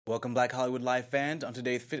Welcome, Black Hollywood Live fans. On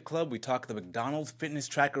today's Fit Club, we talk the McDonald's fitness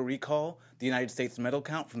tracker recall, the United States medal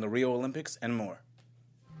count from the Rio Olympics, and more.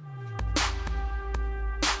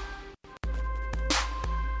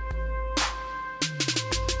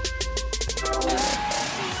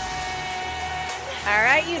 All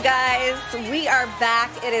right, you guys, we are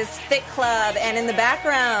back. It is Fit Club, and in the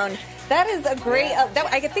background, that is a great,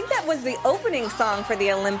 I think that was the opening song for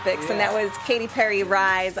the Olympics, and that was Katy Perry,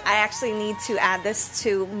 Rise. I actually need to add this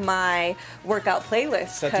to my workout playlist.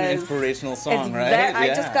 Such an inspirational song, right? I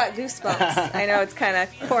just got goosebumps. I know it's kind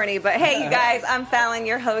of corny, but hey, you guys, I'm Fallon,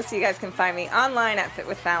 your host. You guys can find me online at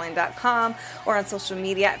fitwithfallon.com or on social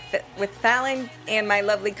media at fitwithfallon, and my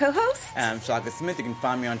lovely co-host. I'm Shaka Smith. You can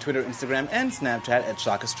find me on Twitter, Instagram, and Snapchat at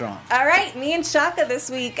Shaka Strong. All right, me and Shaka this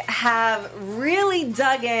week have really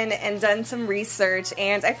dug in and done some research,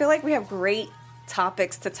 and I feel like we have great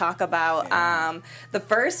topics to talk about. Yeah. The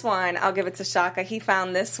first one, I'll give it to Shaka. He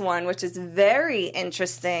found this one, which is very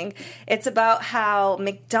interesting. It's about how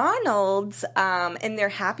McDonald's, in their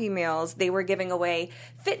Happy Meals, they were giving away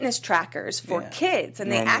fitness trackers for kids,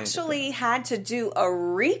 and they actually had to do a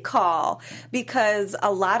recall because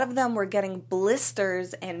a lot of them were getting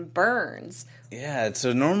blisters and burns. Yeah, it's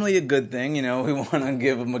normally a good thing. You know, we want to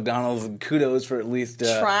give McDonald's kudos for at least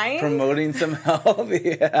promoting some health.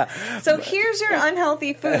 So here's your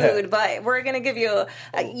unhealthy food, but we're going to give you,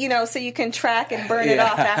 so you can track and burn it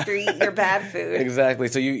off after you eat your bad food. Exactly.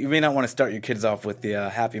 So you may not want to start your kids off with the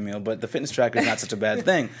Happy Meal, but the fitness tracker is not such a bad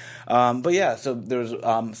thing. So there's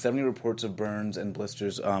 70 reports of burns and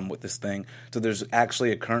blisters with this thing. So there's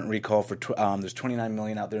actually a current recall for there's 29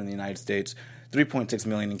 million out there in the United States. 3.6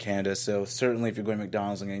 million in Canada, so certainly if you're going to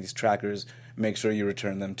McDonald's and getting these trackers, make sure you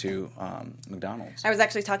return them to McDonald's. I was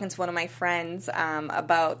actually talking to one of my friends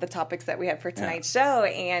about the topics that we had for tonight's show,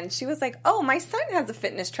 and she was like, oh, my son has a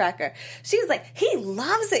fitness tracker. She was like, he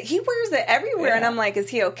loves it. He wears it everywhere. And I'm like, is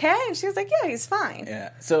he okay? And she was like, yeah, he's fine.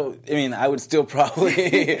 Yeah. So, I mean, I would still probably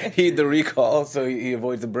heed the recall so he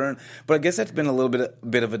avoids the burn. But I guess that's been a little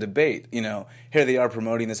bit of a debate. You know, here they are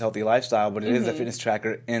promoting this healthy lifestyle, but it is a fitness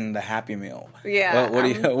tracker in the Happy Meal. Yeah.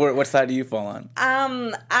 What side do you fall on?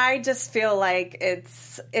 I just feel like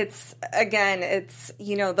it's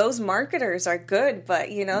those marketers are good, but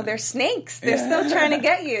they're snakes. They're still trying to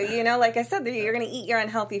get you. Like I said, you're going to eat your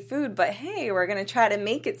unhealthy food, but hey, we're going to try to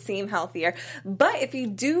make it seem healthier. But if you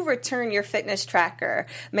do return your fitness tracker,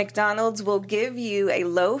 McDonald's will give you a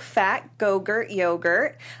low-fat Go-Gurt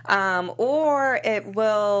yogurt, or it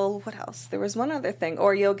will. What else? There was one other thing,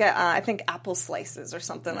 or you'll get I think apple slices or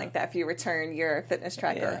something like that if you return your fitness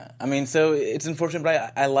tracker. Yeah. I mean, so it's unfortunate,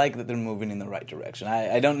 but I like that they're moving in the right direction.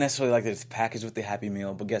 I don't necessarily like that it's packaged with the Happy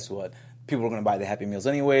Meal, but guess what? People are going to buy the Happy Meals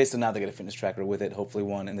anyway, so now they get a fitness tracker with it, hopefully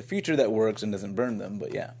one in the future that works and doesn't burn them,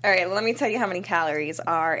 but yeah. All right, let me tell you how many calories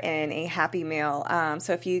are in a Happy Meal.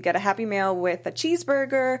 So if you get a Happy Meal with a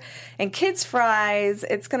cheeseburger and kids' fries,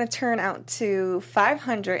 it's going to turn out to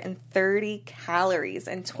 530 calories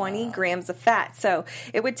and 20 grams of fat. So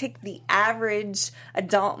it would take the average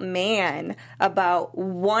adult man about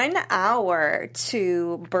 1 hour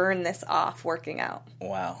to burn this off working out.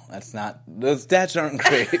 Wow, those stats aren't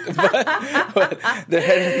great, but they're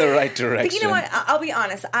heading in the right direction. But you know what? I'll be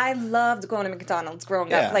honest. I loved going to McDonald's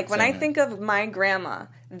growing up. Like when I think of my grandma,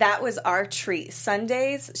 that was our treat.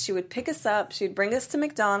 Sundays, she would pick us up, she would bring us to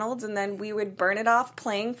McDonald's, and then we would burn it off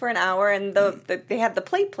playing for an hour, and they had the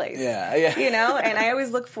play place. Yeah. And I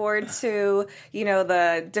always look forward to,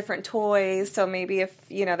 the different toys. So maybe if,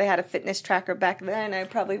 they had a fitness tracker back then, I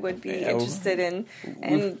probably would be interested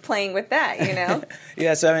in playing with that,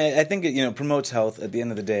 Yeah, so I mean, I think it, promotes health. At the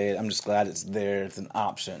end of the day, I'm just glad it's there. It's an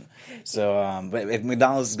option. So, but if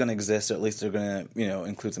McDonald's is going to exist, or at least they're going to,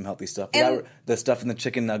 include some healthy stuff. The stuff in the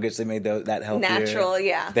chicken nuggets, they made that healthier. Natural,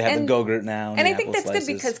 yeah. They have the Go-Gurt now. And I think that's good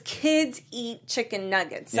because kids eat chicken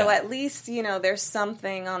nuggets. So at least, there's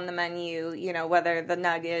something on the menu, whether the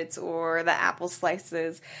nuggets or the apple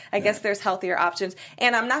slices. I guess there's healthier options.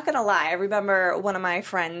 And I'm not going to lie. I remember one of my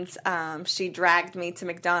friends, she dragged me to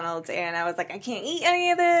McDonald's and I was like, I can't eat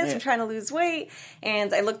any of this. I'm trying to lose weight.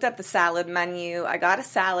 And I looked at the salad menu. I got a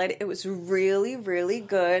salad. It was really, really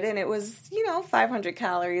good. And it was, 500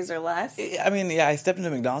 calories or less. I mean, I stepped into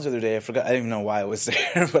McDonald's the other day. I forgot. I didn't even know why I was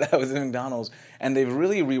there, but I was in McDonald's, and they've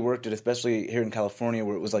really reworked it, especially here in California,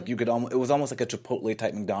 where it was like it was almost like a Chipotle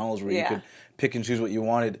type McDonald's where you could pick and choose what you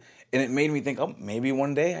wanted. And it made me think, oh, maybe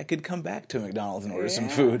one day I could come back to McDonald's and order some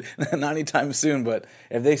food. Not anytime soon, but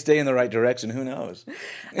if they stay in the right direction, who knows?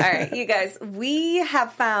 All right, you guys, we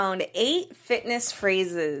have found 8 fitness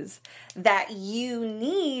phrases that you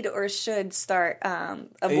need or should start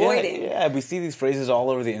avoiding. Yeah, we see these phrases all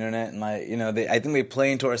over the internet, and I think they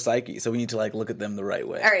play into our psyche, so we need to look at them the right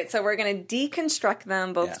way. All right, so we're going to deconstruct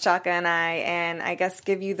them, both Chaka and I guess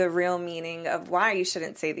give you the real meaning of why you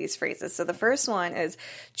shouldn't say these phrases. So the first one is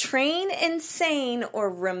train insane or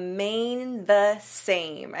remain the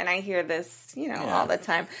same. And I hear this, all the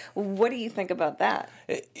time. What do you think about that?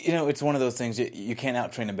 It's one of those things, you can't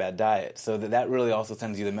out-train a bad diet. So that really also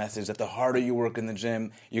sends you the message that the harder you work in the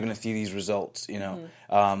gym, you're going to see these results,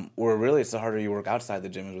 or really it's the harder you work outside the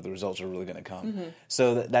gym is where the results are really going to come.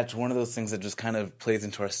 So that's one of those things that just kind of plays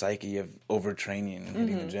into our psyche of overtraining and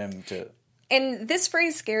hitting the gym to... And this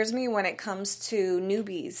phrase scares me when it comes to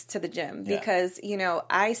newbies to the gym because,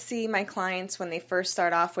 I see my clients when they first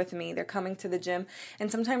start off with me, they're coming to the gym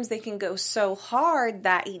and sometimes they can go so hard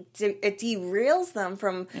that it derails them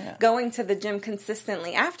from going to the gym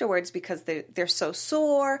consistently afterwards because they're so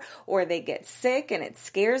sore or they get sick and it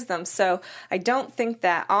scares them. So I don't think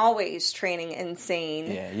that always training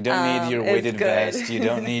insane. Yeah, you don't need your weighted vest. You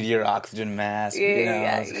don't need your oxygen mask.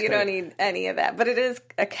 You don't need any of that. But it is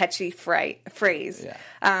a catchy phrase.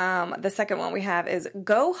 The second one we have is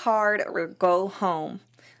go hard or go home,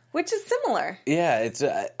 which is similar. Yeah, it's.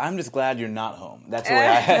 I'm just glad you're not home. That's the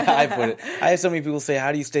way I put it. I have so many people say,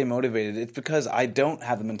 how do you stay motivated? It's because I don't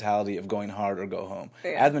have the mentality of going hard or go home. I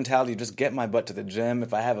have the mentality of just get my butt to the gym.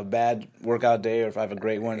 If I have a bad workout day or if I have a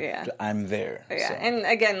great one, I'm there. Yeah, so. And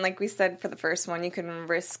again, like we said for the first one, you can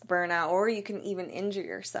risk burnout or you can even injure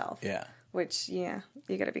yourself. Yeah. Which, you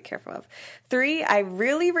got to be careful of. 3, I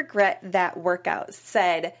really regret that workout,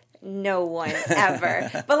 said no one ever.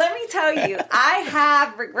 But let me tell you, I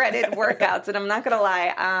have regretted workouts, and I'm not going to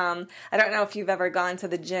lie. I don't know if you've ever gone to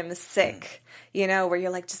the gym sick, where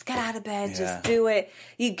you're like, just get out of bed, just do it.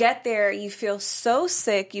 You get there, you feel so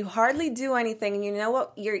sick, you hardly do anything, and you know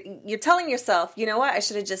what? You're telling yourself, you know what? I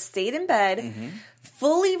should have just stayed in bed,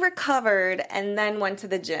 fully recovered, and then went to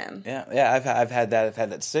the gym. Yeah. I've had that. I've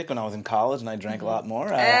had that sick when I was in college, and I drank a lot more.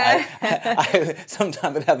 I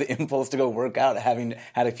sometimes I'd have the impulse to go work out, having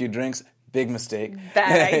had a few drinks. Big mistake.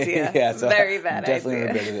 Bad idea. So very bad idea. Definitely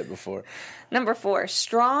regretted it before. Number 4,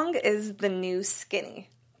 strong is the new skinny.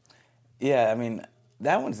 Yeah,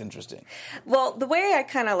 that one's interesting. Well, the way I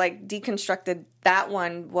kind of deconstructed that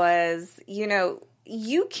one was,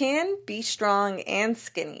 you can be strong and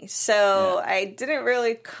skinny. So I didn't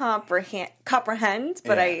really comprehend,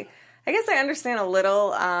 but I guess I understand a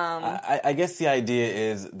little. I guess the idea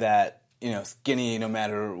is that, skinny no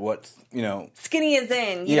matter what, Skinny is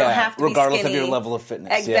in. You don't have to be skinny. Regardless of your level of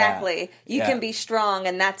fitness. Exactly. You can be strong,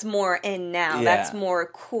 and that's more in now. Yeah. That's more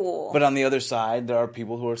cool. But on the other side, there are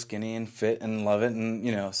people who are skinny and fit and love it,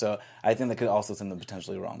 and, so I think that could also send a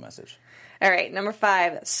potentially wrong message. All right, number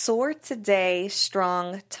 5, sore today,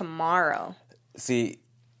 strong tomorrow. See,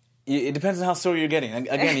 it depends on how sore you're getting.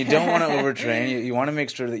 Again, you don't want to overtrain. You want to make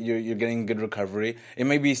sure that you're getting good recovery. It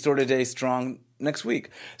may be sore today, strong next week.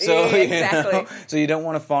 So, exactly. So you don't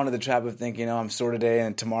want to fall into the trap of thinking, I'm sore today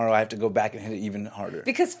and tomorrow I have to go back and hit it even harder.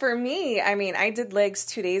 Because for me, I did legs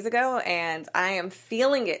 2 days ago and I am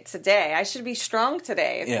feeling it today. I should be strong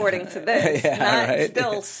today, according to this. Not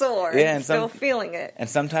still sore. And still feeling it. And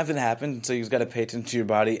sometimes it happens, so you've got to pay attention to your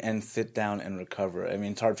body and sit down and recover.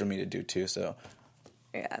 It's hard for me to do too, so...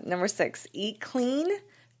 Yeah, number 6, eat clean,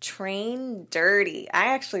 train dirty. I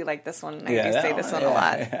actually like this one. I do say this one a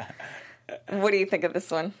lot. Yeah. What do you think of this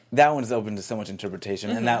one? That one's open to so much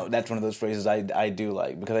interpretation, and that's one of those phrases I do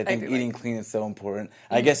like, because I think eating clean is so important.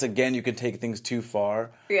 I guess, again, you could take things too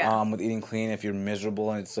far with eating clean if you're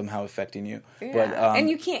miserable and it's somehow affecting you. Yeah. But, and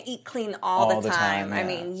you can't eat clean all the time.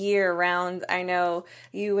 Yeah. Year-round. I know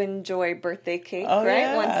you enjoy birthday cake,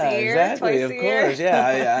 right? Once a year, exactly, twice a year. Of course,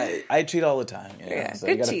 yeah. I cheat all the time. So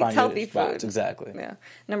good cheats, healthy food. Exactly. Yeah.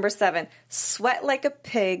 Number 7, sweat like a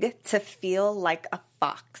pig to feel like a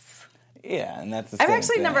fox. Yeah, and that's the I've same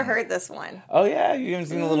actually thing. never heard this one. Oh, yeah? You haven't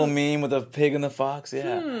seen the little meme with the pig and the fox?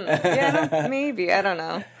 Yeah. Yeah, maybe. I don't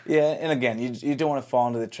know. Yeah, and again, you don't want to fall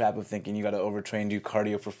into the trap of thinking you got to overtrain, do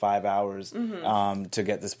cardio for 5 hours to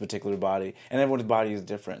get this particular body. And everyone's body is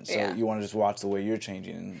different, so you want to just watch the way you're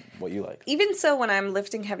changing and what you like. Even so, when I'm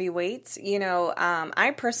lifting heavy weights,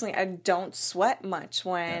 I personally, I don't sweat much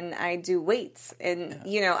when I do weights. And,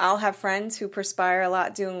 I'll have friends who perspire a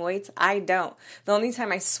lot doing weights. I don't. The only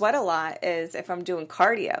time I sweat a lot lot is if I'm doing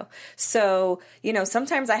cardio. So,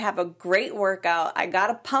 sometimes I have a great workout. I got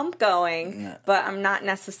a pump going, but I'm not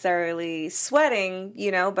necessarily sweating,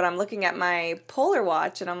 but I'm looking at my Polar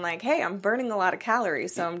watch and I'm like, hey, I'm burning a lot of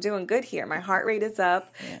calories, so I'm doing good here. My heart rate is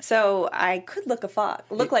up. Yeah. So I could look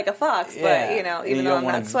like a fox, but, even though I'm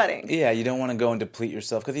not sweating. Yeah, you don't want to go and deplete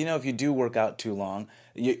yourself. Because, if you do work out too long,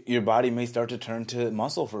 your body may start to turn to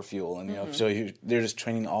muscle for fuel. And, so they're just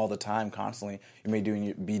training all the time, constantly. You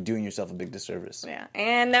may be doing yourself a big disservice. Yeah.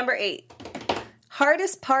 And number 8,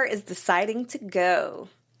 hardest part is deciding to go.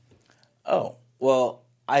 Oh, well,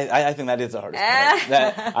 I think that is the hardest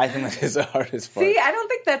part. I think that is the hardest part. See, I don't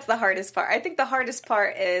think that's the hardest part. I think the hardest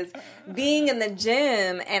part is being in the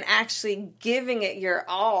gym and actually giving it your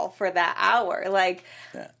all for that hour. Like,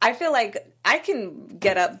 I feel like I can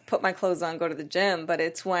get up, put my clothes on, go to the gym, but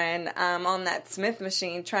it's when I'm on that Smith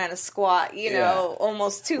machine trying to squat,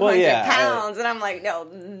 almost 200 pounds, and I'm like, no,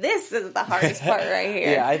 this is the hardest part right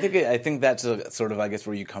here. Yeah, I think that's sort of, I guess,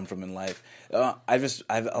 where you come from in life. A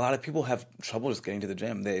lot of people have trouble just getting to the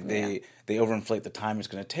gym. They overinflate the time it's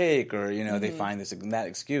going to take, or they find this and that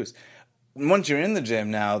excuse. Once you're in the gym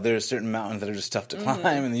now, there's certain mountains that are just tough to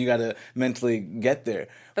climb, and you got to mentally get there.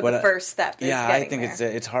 But the first step is I think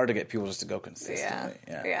there. it's hard to get people just to go consistently.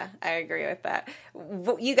 Yeah, I agree with that.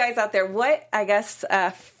 You guys out there, what, I guess,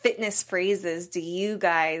 fitness phrases do you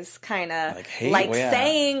guys kind of like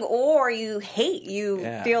saying, or you hate?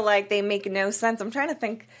 Feel like they make no sense? I'm trying to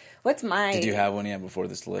think. What's my... Did you have one yet before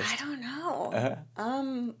this list? I don't know.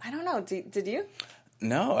 I don't know. Did you?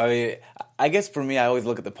 No, I mean, I guess for me, I always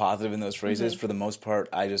look at the positive in those phrases. For the most part,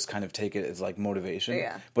 I just kind of take it as like motivation.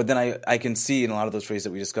 Yeah. But then I can see in a lot of those phrases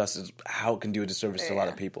that we discussed is how it can do a disservice to a lot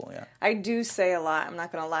of people. Yeah. I do say a lot. I'm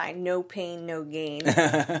not going to lie. No pain, no gain.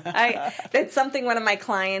 That's something one of my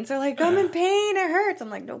clients are like, I'm in pain. It hurts. I'm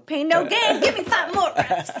like, no pain, no gain. Give me 5 more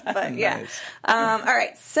reps. But yeah. Nice. All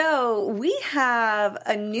right. So we have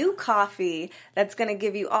a new coffee that's going to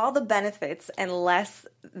give you all the benefits and less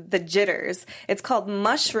the jitters. It's called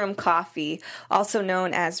mushroom coffee, also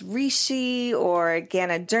known as reishi or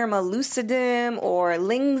Ganoderma lucidum or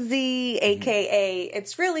lingzi, aka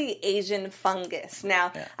it's really Asian fungus.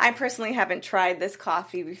 Now, I personally haven't tried this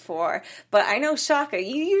coffee before, but I know, Shaka,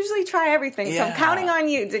 you usually try everything, so I'm counting on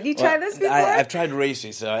you. Did you try this before? I've tried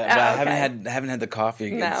reishi, so I haven't had the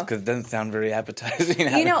coffee because it doesn't sound very appetizing.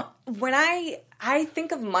 When I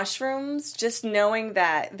think of mushrooms, just knowing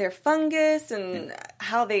that they're fungus and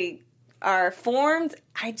how they are formed,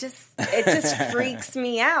 it just freaks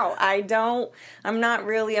me out. I'm not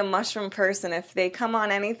really a mushroom person. If they come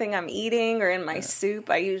on anything I'm eating or in my soup,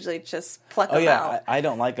 I usually just pluck them out. I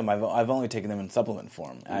don't like them. I've only taken them in supplement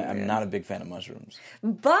form. I'm not a big fan of mushrooms.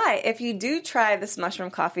 But if you do try this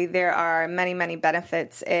mushroom coffee, there are many, many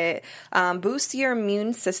benefits. It boosts your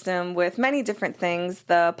immune system with many different things.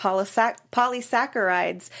 The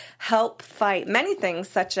polysaccharides help fight many things,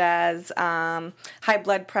 such as high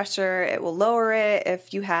blood pressure. It will lower it.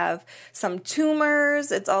 If you have some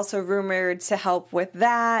tumors, it's also rumored to help with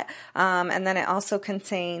that. And then it also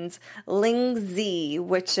contains lingzi,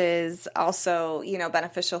 which is also,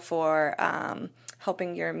 beneficial for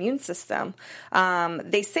helping your immune system.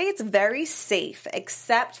 They say it's very safe,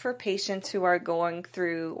 except for patients who are going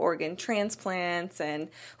through organ transplants and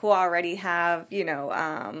who already have,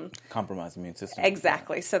 compromised immune system.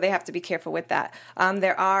 Exactly. So they have to be careful with that.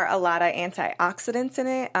 There are a lot of antioxidants in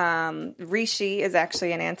it. Reishi is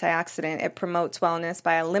actually an antioxidant. It promotes wellness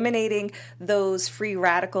by eliminating those free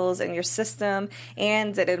radicals in your system,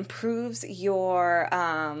 and it improves your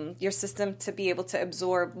system to be able to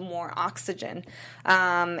absorb more oxygen.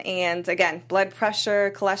 And again, blood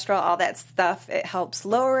pressure, cholesterol, all that stuff, it helps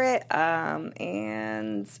lower it.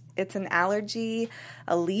 And it's an allergy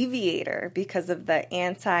alleviator because of the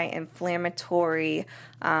anti-inflammatory,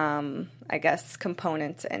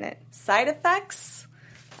 components in it. Side effects?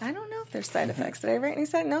 I don't know if there's side effects. Did I write any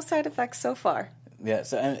side? No side effects so far. Yeah,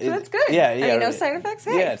 so that's good. Yeah. No side effects.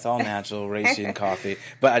 Hey. Yeah, it's all natural, reishi and coffee,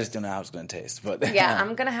 but I just don't know how it's going to taste. But yeah,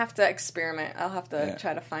 I'm gonna have to experiment. I'll have to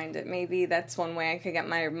try to find it. Maybe that's one way I could get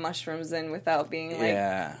my mushrooms in without being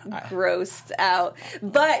grossed out.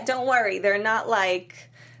 But don't worry, they're not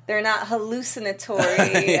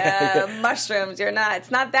hallucinatory mushrooms.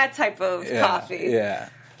 It's not that type of coffee. Yeah.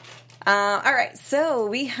 All right, so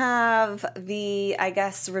we have the, I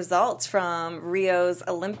guess, results from Rio's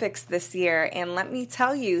Olympics this year, and let me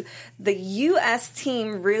tell you, the U.S.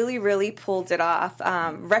 team really, really pulled it off.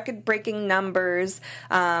 Record-breaking numbers.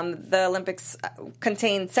 The Olympics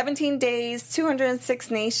contained 17 days, 206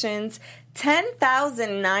 nations,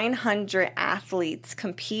 10,900 athletes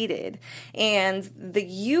competed, and the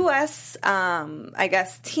U.S.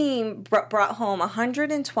 Team brought home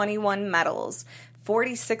 121 medals.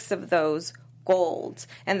 46 of those gold,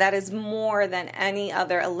 and that is more than any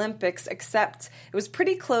other Olympics, except it was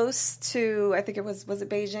pretty close to, I think it was it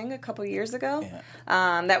Beijing a couple years ago?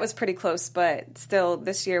 Yeah. That was pretty close, but still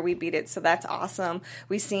this year we beat it, so that's awesome.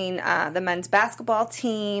 We've seen the men's basketball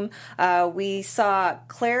team. We saw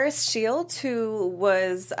Clarice Shields, who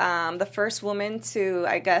was the first woman to,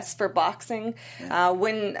 I guess, for boxing,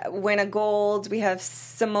 win a gold. We have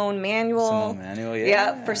Simone Manuel.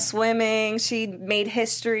 Yeah, for swimming. She made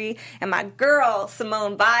history. And my girl,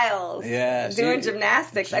 Simone Biles, doing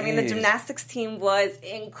gymnastics. Geez. I mean, the gymnastics team was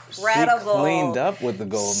incredible. She cleaned up with the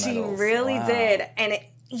gold medals. She really did. And,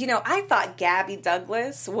 I thought Gabby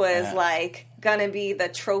Douglas was gonna be the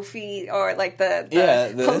trophy or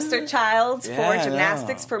the poster child for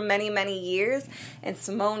gymnastics for many, many years, and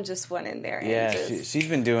Simone just went in there. And she's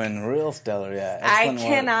been doing real stellar. I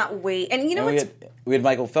cannot wait. And we had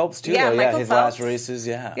Michael Phelps too. Yeah, though. His last races.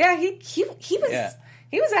 He was. Yeah.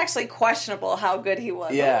 He was actually questionable how good he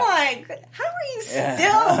was. Yeah. I'm like, how are you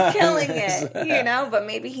still killing it? But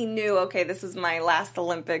maybe he knew, okay, this is my last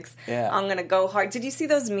Olympics. Yeah. I'm going to go hard. Did you see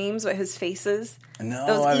those memes with his faces? No,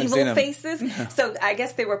 those I haven't evil seen them. faces. So I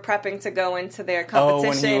guess they were prepping to go into their competition. Oh,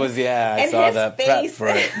 when he was, I saw that prep for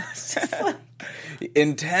it.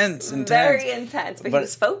 Intense. Very intense, but he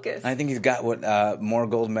was focused. I think he's got more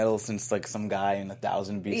gold medals since some guy in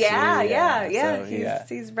 1000 BC. Yeah.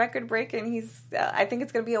 He's record breaking. He's. I think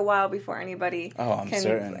it's going to be a while before anybody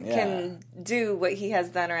can do what he has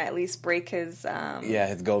done, or at least break his.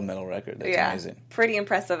 His gold medal record. That's amazing. Pretty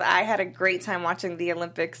impressive. I had a great time watching the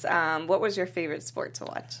Olympics. What was your favorite sport to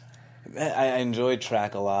watch? I enjoyed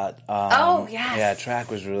track a lot. Yes. Yeah,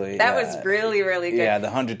 track was really... That was really, really good. Yeah, the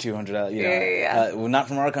 100, 200, not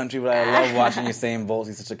from our country, but I love watching Usain Bolt.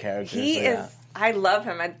 He's such a character. He is... I love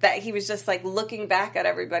him. That he was just looking back at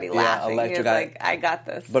everybody laughing. He was like, I got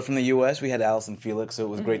this. But from the U.S., we had Allison Felix, so it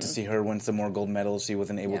was great to see her win some more gold medals. She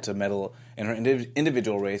wasn't able to medal in her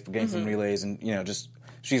individual race, but getting some relays, and,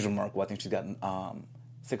 she's remarkable. I think she's gotten...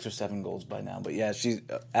 6 or 7 golds by now. But she's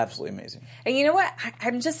absolutely amazing. And you know what?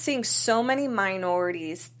 I'm just seeing so many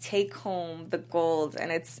minorities take home the gold,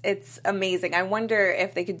 and it's amazing. I wonder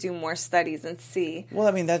if they could do more studies and see. Well,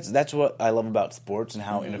 I mean, that's what I love about sports and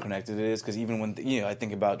how interconnected it is. Because even when I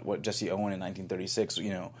think about what Jesse Owen in 1936,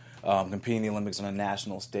 competing in the Olympics on a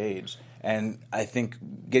national stage. And I think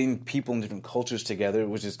getting people in different cultures together,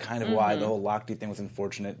 which is kind of why the whole Lochte thing was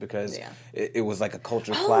unfortunate, because it was like a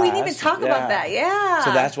culture clash. Oh, we didn't even talk about that,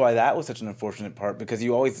 So that's why that was such an unfortunate part, because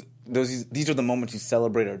you always, these are the moments you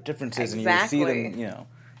celebrate our differences, and you see them,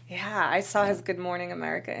 Yeah, I saw his Good Morning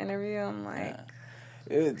America interview. I'm like...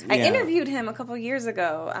 I interviewed him a couple years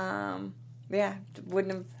ago.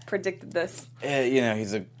 Wouldn't have predicted this.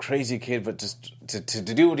 He's a crazy kid, but just to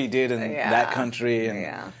do what he did in that country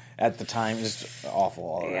and at the time, just awful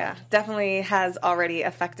all around. Yeah, definitely has already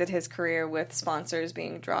affected his career with sponsors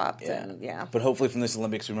being dropped. But hopefully from this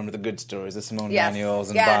Olympics, remember the good stories, the Simone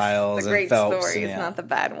Manuels and Biles the great and Phelps. Stories, not the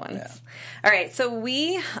bad ones. Yeah. All right, so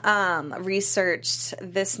we researched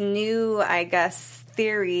this new, I guess,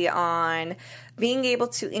 theory on being able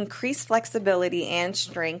to increase flexibility and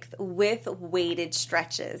strength with weighted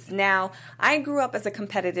stretches. Now, I grew up as a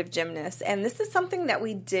competitive gymnast, and this is something that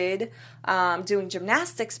we did doing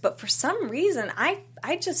gymnastics, but for some reason, I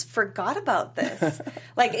just forgot about this.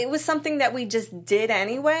 It was something that we just did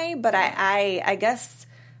anyway, but I guess...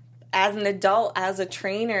 as an adult, as a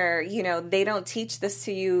trainer, they don't teach this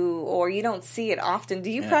to you, or you don't see it often. Do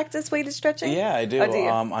you practice weighted stretching? Yeah, I do. Oh, do you?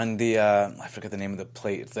 On the, I forget the name of the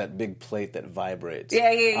plate. It's that big plate that vibrates.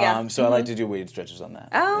 Yeah. So I like to do weighted stretches on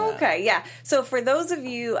that. Oh, okay, yeah. So for those of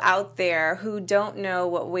you out there who don't know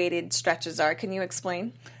what weighted stretches are, can you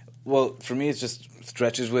explain? Well, for me, it's just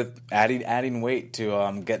stretches with adding weight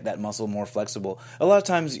to get that muscle more flexible. A lot of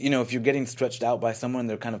times, if you're getting stretched out by someone,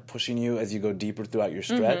 they're kind of pushing you as you go deeper throughout your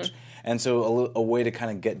stretch. And so a way to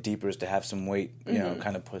kind of get deeper is to have some weight, you know,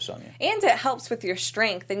 kind of push on you. And it helps with your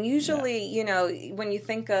strength. And usually, you know, when you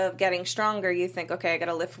think of getting stronger, you think, okay, I got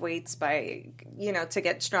to lift weights to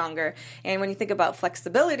get stronger. And when you think about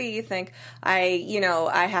flexibility, you think,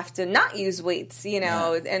 I have to not use weights, you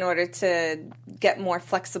know, in order to get more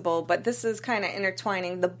flexible. But this is kind of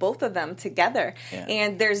intertwining the both of them together. Yeah.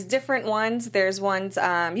 And there's different ones. There's ones,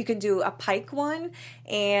 you can do a pike one.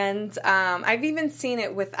 And I've even seen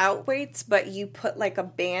it without weights, but you put like a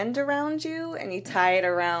band around you and you tie it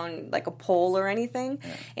around like a pole or anything.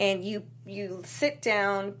 Yeah. And you sit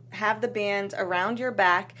down, have the band around your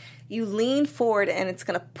back, you lean forward, and it's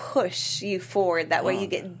going to push you forward. That way you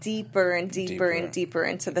get deeper and deeper and deeper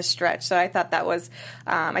into the stretch. So I thought that was,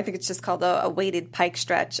 I think it's just called a weighted pike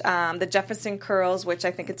stretch. The Jefferson curls, which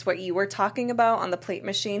I think it's what you were talking about on the plate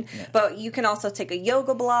machine. Yeah. But you can also take a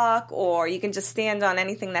yoga block, or you can just stand on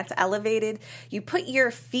anything that's elevated. You put your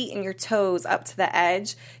feet and your toes up to the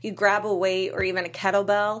edge. You grab a weight or even a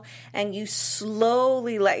kettlebell, and you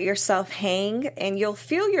slowly let yourself hang, and you'll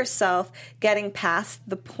feel yourself getting past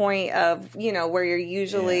the point of, you know, where you're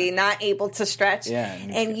usually not able to stretch. Yeah,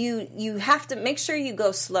 and you have to make sure you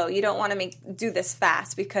go slow. You don't want to do this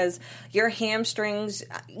fast, because your hamstrings,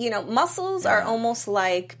 you know, muscles are almost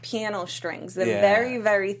like piano strings. They're very,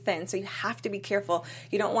 very thin. So you have to be careful.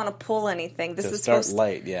 You don't want to pull anything. This is start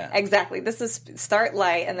light, Exactly. This is start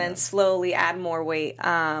light and then slowly add more weight.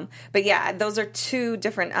 But yeah, those are two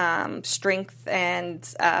different strength and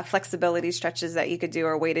flexibility stretches that you could do,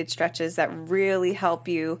 or weighted stretches that really help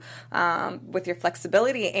you with your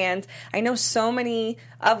flexibility. And I know so many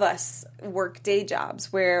of us work day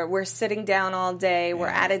jobs where we're sitting down all day, we're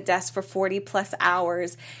at a desk for 40 plus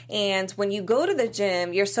hours, and when you go to the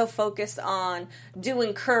gym, you're so focused on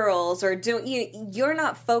doing curls or you're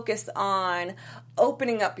not focused on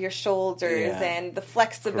opening up your shoulders and the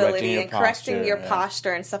flexibility and correcting your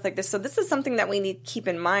posture and stuff like this. So this is something that we need to keep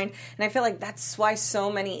in mind. And I feel like that's why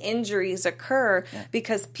so many injuries occur,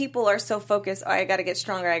 because people are so focused, I got to get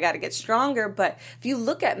stronger. But if you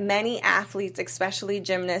look at many athletes, especially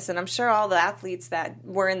gymnasts, and I'm sure all the athletes that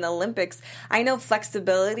were in the Olympics, I know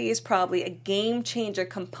flexibility is probably a game changer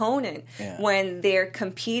component when they're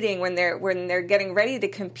competing, when they're getting ready to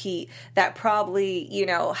compete. That probably, you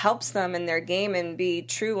know, helps them in their game and be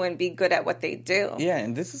true and be good at what they do. Yeah,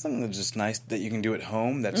 and this is something that's just nice that you can do at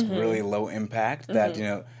home that's really low impact, that, you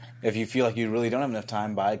know, if you feel like you really don't have enough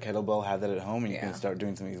time, buy a kettlebell, have that at home, and you can start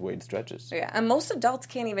doing some of these weighted stretches. Yeah, and most adults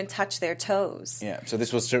can't even touch their toes. Yeah, so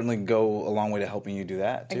this will certainly go a long way to helping you do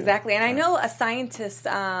that, too. Exactly, and I know a scientist,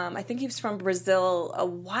 I think he was from Brazil, a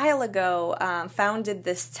while ago, founded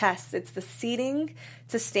this test. It's the seating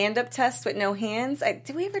to stand-up test with no hands.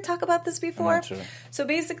 Did we ever talk about this before? I'm not sure. So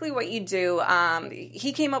basically what you do,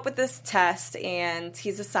 he came up with this test, and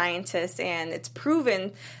he's a scientist, and it's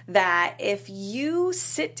proven that if you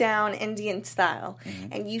sit down Indian style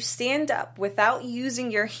and you stand up without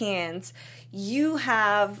using your hands, you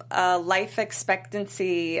have a life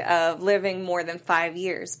expectancy of living more than 5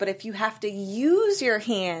 years. But if you have to use your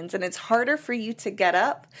hands and it's harder for you to get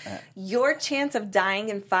up, your chance of dying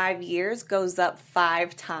in 5 years goes up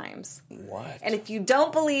 5 times. What? And if you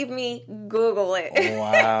don't believe me, Google it.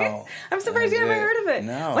 Wow. I'm surprised you haven't heard of it.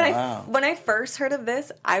 No, when I first heard of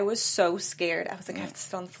this, I was so scared. I was like, I have to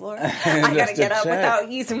sit on the floor. I got to get up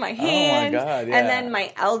without using my hands. Oh, my God, And then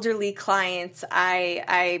my elderly clients,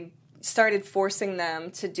 I started forcing them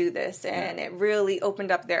to do this, and it really opened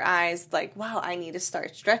up their eyes, like, wow, I need to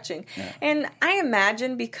start stretching. And I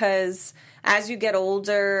imagine because as you get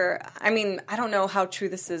older, I mean, I don't know how true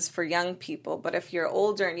this is for young people, but if you're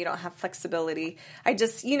older and you don't have flexibility,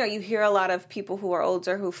 you hear a lot of people who are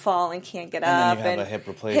older who fall and can't get up, and a hip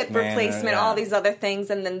replacement, all these other things,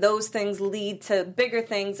 and then those things lead to bigger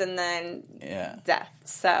things, and then death.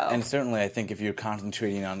 So, and certainly I think if you're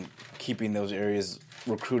concentrating on keeping those areas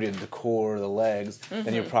recruited, the core, the legs,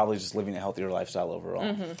 then you're probably just living a healthier lifestyle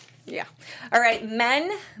overall. Yeah. All right,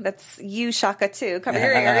 men, that's you, Shaka, too. Cover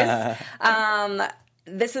your ears.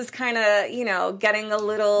 This is kind of, getting a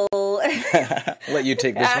little... Let you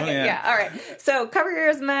take this one, yeah. All right. So cover your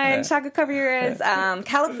ears, men. Shaka, cover your ears.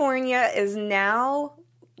 California is now...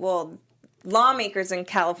 Well, lawmakers in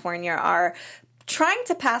California are trying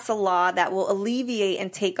to pass a law that will alleviate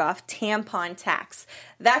and take off tampon tax.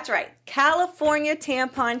 That's right. California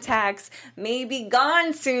tampon tax may be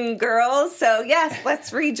gone soon, girls. So, yes,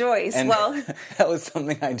 let's rejoice. And that was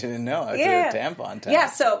something I didn't know. I said tampon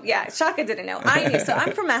tax. Yeah, Shaka didn't know. I knew. So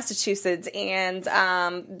I'm from Massachusetts, and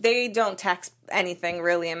they don't tax anything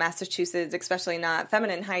really in Massachusetts, especially not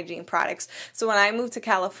feminine hygiene products. So when I moved to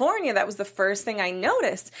California, that was the first thing I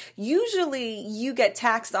noticed. Usually you get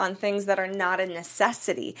taxed on things that are not a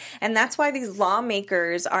necessity. And that's why these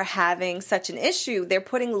lawmakers are having such an issue. They're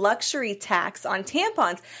putting luxury tax on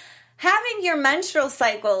tampons. Having your menstrual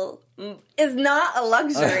cycle is not a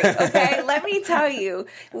luxury, okay? Let me tell you.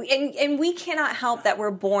 And we cannot help that we're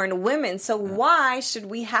born women. So why should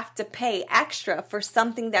we have to pay extra for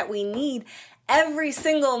something that we need every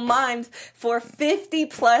single month for 50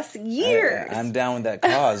 plus years? I'm down with that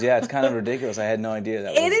cause. Yeah, it's kind of ridiculous. I had no idea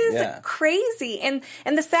that it is crazy. And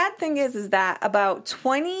the sad thing is that about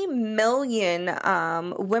 20 million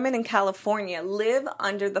women in California live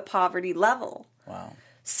under the poverty level. Wow.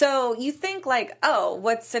 So you think like, oh,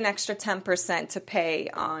 what's an extra 10% to pay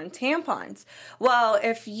on tampons? Well,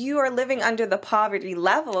 if you are living under the poverty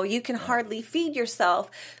level, you can hardly feed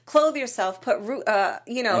yourself, clothe yourself, put a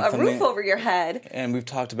roof over your head. And we've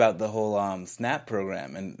talked about the whole SNAP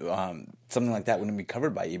program, and something like that wouldn't be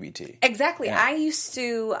covered by EBT. Exactly. Yeah. I used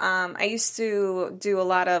to do a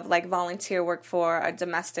lot of like volunteer work for a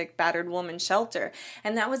domestic battered woman shelter,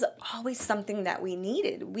 and that was always something that we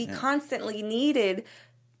needed. We constantly needed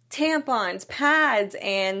tampons, pads,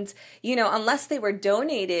 and, unless they were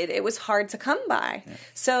donated, it was hard to come by. Yeah.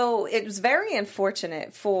 So it was very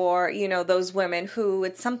unfortunate for, those women who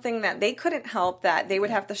it's something that they couldn't help, that they would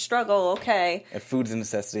have to struggle, okay. If food's a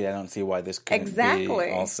necessity, I don't see why this couldn't be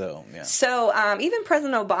also. Yeah. So even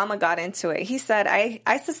President Obama got into it. He said,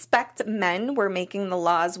 I suspect men were making the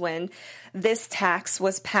laws when this tax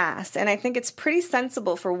was passed. And I think it's pretty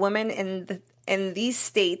sensible for women in these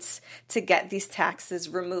states to get these taxes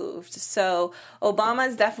removed. So Obama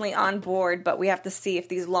is definitely on board, but we have to see if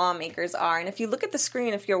these lawmakers are. And if you look at the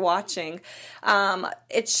screen, if you're watching,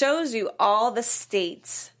 it shows you all the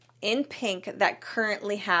states in pink that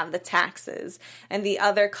currently have the taxes, and the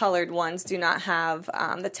other colored ones do not have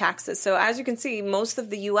the taxes. So as you can see, most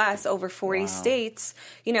of the U.S., over 40 states,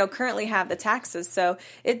 currently have the taxes. So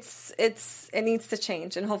it needs to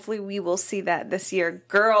change, and hopefully we will see that this year.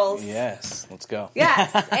 Girls. Yes, let's go.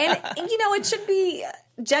 Yes, and it should be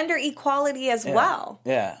gender equality as well.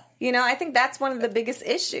 Yeah. I think that's one of the biggest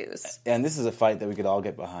issues. And this is a fight that we could all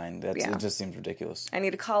get behind. It just seems ridiculous. I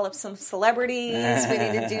need to call up some celebrities. We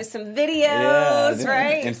need to do some videos,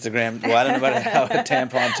 right? Instagram. Well, I don't know about how a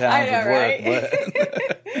tampon challenge would work.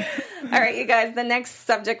 But all right, you guys, the next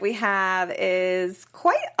subject we have is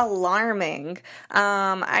quite alarming.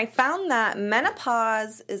 I found that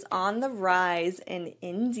menopause is on the rise in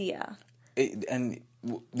India.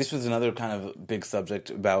 This was another kind of big subject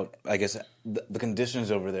about, I guess, the conditions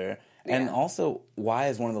over there. Yeah. And also, why,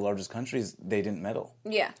 as one of the largest countries, they didn't meddle.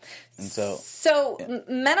 Yeah. And so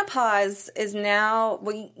menopause is now,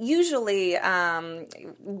 usually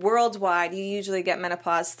worldwide, you usually get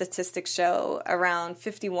menopause statistics show around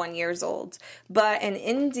 51 years old. But in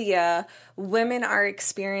India, women are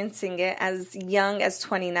experiencing it as young as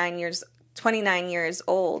 29 years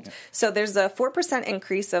old. So there's a 4%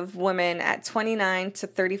 increase of women at 29 to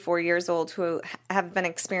 34 years old who have been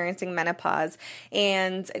experiencing menopause,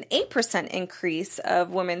 and an 8% increase of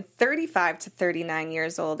women 35 to 39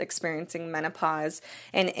 years old experiencing menopause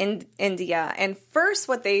in India. And first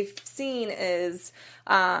what they've seen is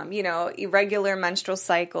irregular menstrual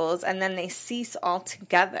cycles, and then they cease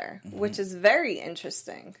altogether, which is very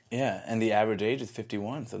interesting. Yeah, and the average age is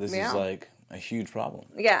 51, so this is like a huge problem.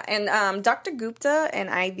 Yeah, and Dr. Gupta, an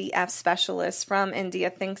IVF specialist from India,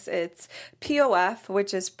 thinks it's POF,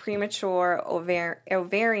 which is premature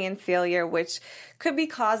ovarian failure, which could be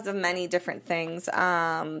caused of many different things.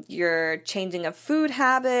 Your changing of food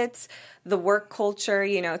habits, the work culture,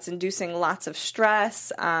 it's inducing lots of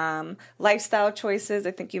stress, lifestyle choices.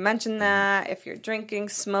 I think you mentioned that, if you're drinking,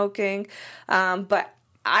 smoking, but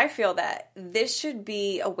I feel that this should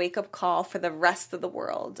be a wake-up call for the rest of the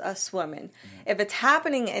world, us women. If it's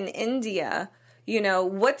happening in India,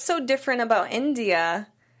 what's so different about India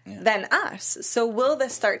than us? So will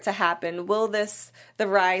this start to happen? Will the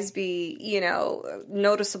rise be,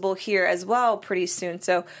 noticeable here as well pretty soon?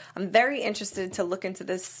 So I'm very interested to look into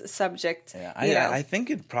this subject. Yeah, I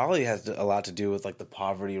think it probably has a lot to do with like the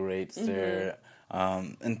poverty rates there.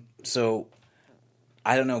 And so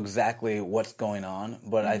I don't know exactly what's going on,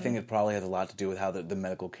 but I think it probably has a lot to do with how the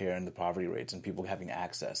medical care and the poverty rates and people having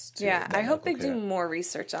access to I hope they do more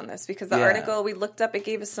research on this, because the article we looked up, it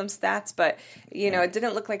gave us some stats, but, it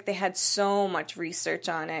didn't look like they had so much research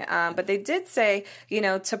on it. But they did say,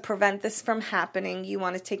 to prevent this from happening, you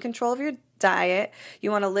want to take control of your diet, you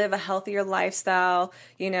want to live a healthier lifestyle,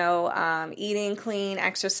 eating clean,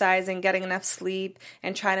 exercising, getting enough sleep,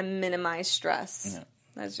 and try to minimize stress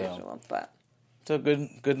as usual. But So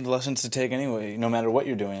good lessons to take anyway, no matter what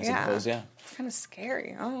you're doing, I suppose, yeah. It's kind of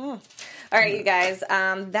scary. I don't know. All right, you guys,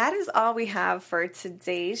 that is all we have for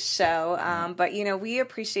today's show. But, we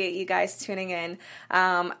appreciate you guys tuning in.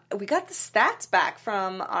 We got the stats back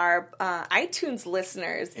from our iTunes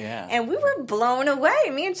listeners. Yeah. And we were blown away.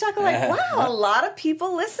 Me and Chuck are like, wow, a lot of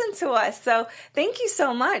people listen to us. So thank you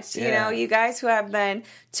so much. Yeah. You guys who have been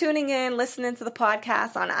tuning in, listening to the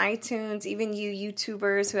podcast on iTunes, even you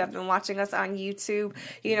YouTubers who have been watching us on YouTube.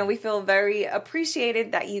 We feel very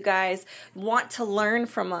appreciated that you guys want to learn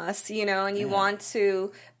from us, and you want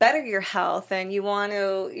to better your health, and you want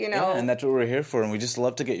to, Yeah, and that's what we're here for, and we just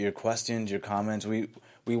love to get your questions, your comments. We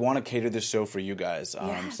want to cater this show for you guys.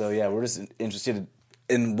 Yes. So, yeah, we're just interested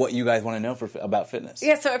in what you guys want to know about fitness.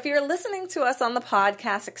 Yeah, so if you're listening to us on the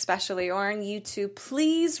podcast especially or on YouTube,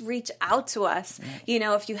 please reach out to us.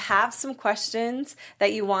 If you have some questions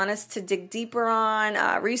that you want us to dig deeper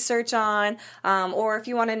on, research on, or if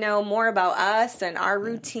you want to know more about us and our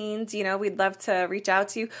routines, we'd love to reach out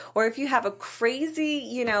to you. Or if you have a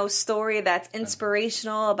crazy, story that's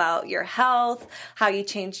inspirational about your health, how you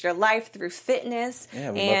changed your life through fitness.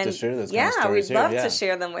 Yeah, we'd love to share those kind of stories we'd love here. to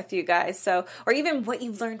share them with you guys. So, or even what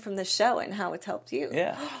you've learned from the show and how it's helped you.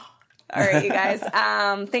 Yeah. All right, you guys.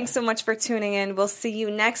 Thanks so much for tuning in. We'll see you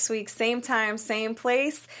next week, same time, same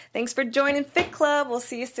place. Thanks for joining Fit Club. We'll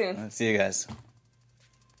see you soon. See you guys.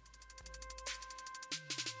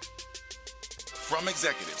 From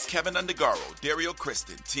executives Kevin Undergaro, Dario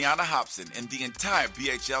Kristen, Tiana Hobson, and the entire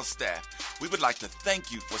BHL staff, we would like to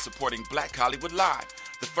thank you for supporting Black Hollywood Live,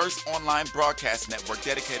 the first online broadcast network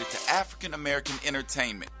dedicated to African American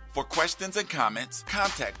entertainment. For questions and comments,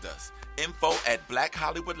 contact us.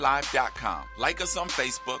 info@blackhollywoodlive.com. Like us on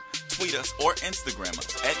Facebook, tweet us, or Instagram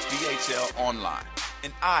us at BHL Online.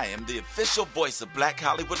 And I am the official voice of Black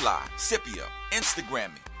Hollywood Live, Scipio.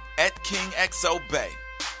 Instagram me at KingXOBay.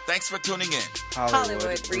 Thanks for tuning in. Hollywood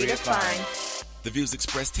redefined. The views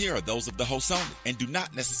expressed here are those of the host only and do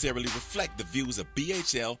not necessarily reflect the views of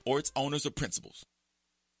BHL or its owners or principals.